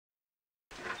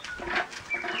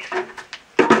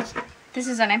This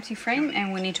is an empty frame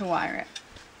and we need to wire it.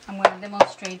 I'm going to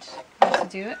demonstrate how to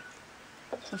do it.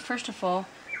 So first of all,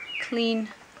 clean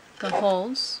the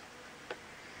holes.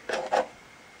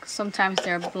 Sometimes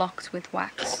they're blocked with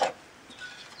wax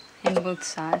in both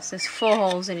sides. There's 4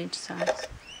 holes in each side.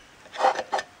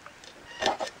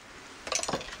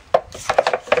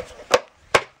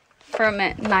 Firm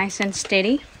it nice and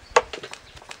steady.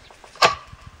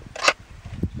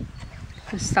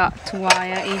 And start to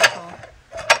wire each hole.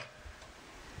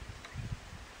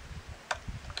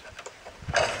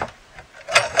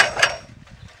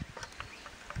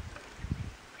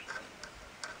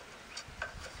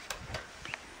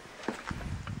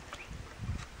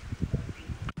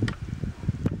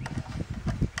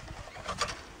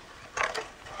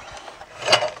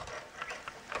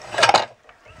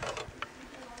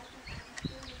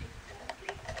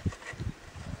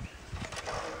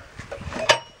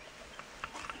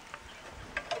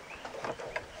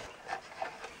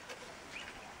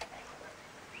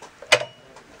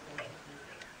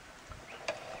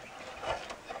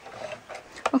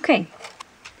 Okay,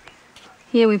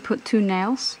 here we put 2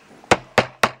 nails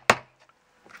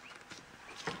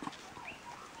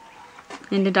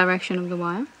in the direction of the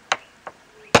wire.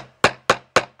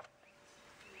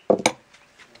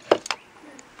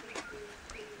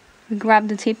 We grab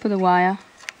the tip of the wire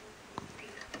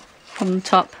from the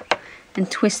top and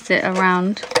twist it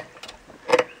around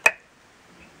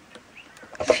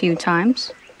a few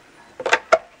times.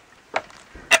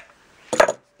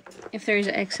 If there is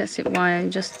excessive wire, you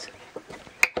just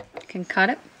can cut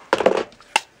it.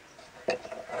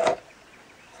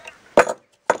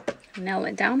 Nail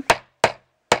it down.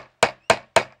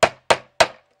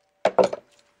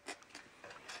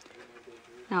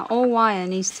 Now all wire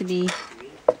needs to be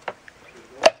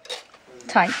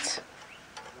tight.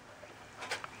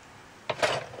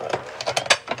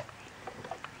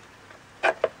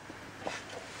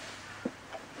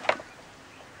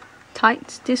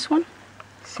 Tight this one.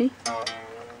 See?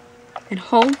 And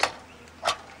hold,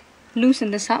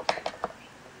 loosen this up,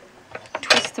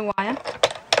 twist the wire,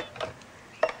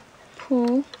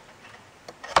 pull,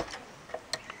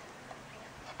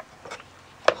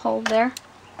 hold there,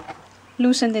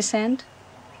 loosen this end,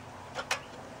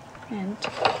 and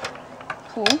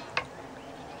pull.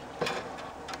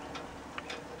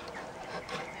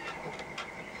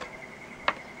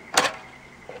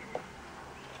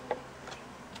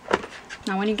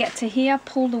 Now when you get to here,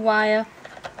 pull the wire,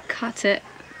 cut it,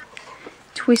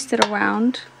 twist it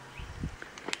around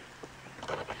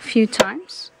a few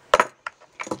times,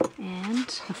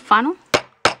 and a funnel,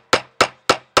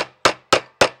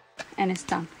 and it's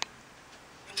done.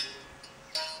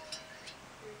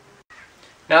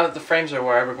 Now that the frames are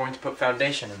wired, we're going to put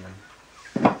foundation in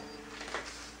them.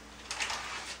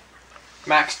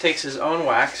 Max takes his own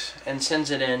wax and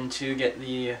sends it in to get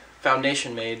the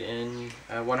foundation made in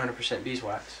 100%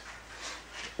 beeswax.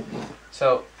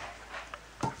 So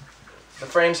the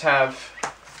frames have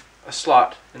a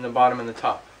slot in the bottom and the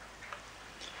top.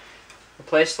 We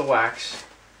place the wax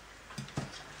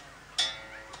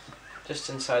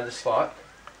just inside the slot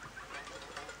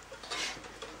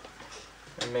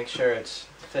and make sure it's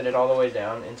fitted all the way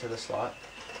down into the slot.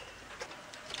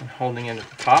 And holding it at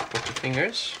the top with the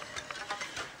fingers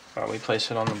while we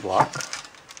place it on the block.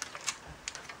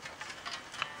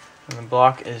 And the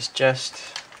block is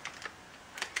just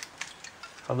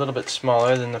a little bit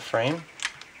smaller than the frame,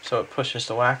 so it pushes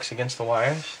the wax against the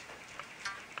wires.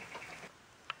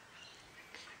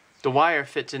 The wire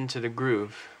fits into the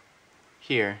groove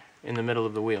here in the middle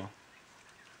of the wheel.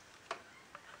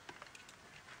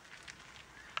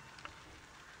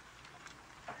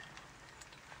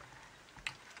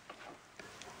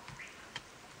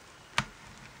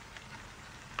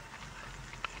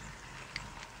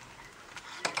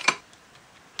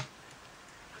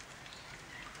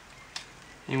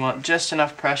 You want just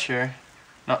enough pressure,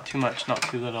 not too much, not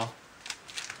too little,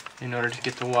 in order to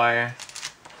get the wire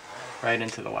right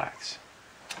into the wax.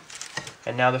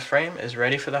 And now the frame is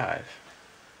ready for the hive.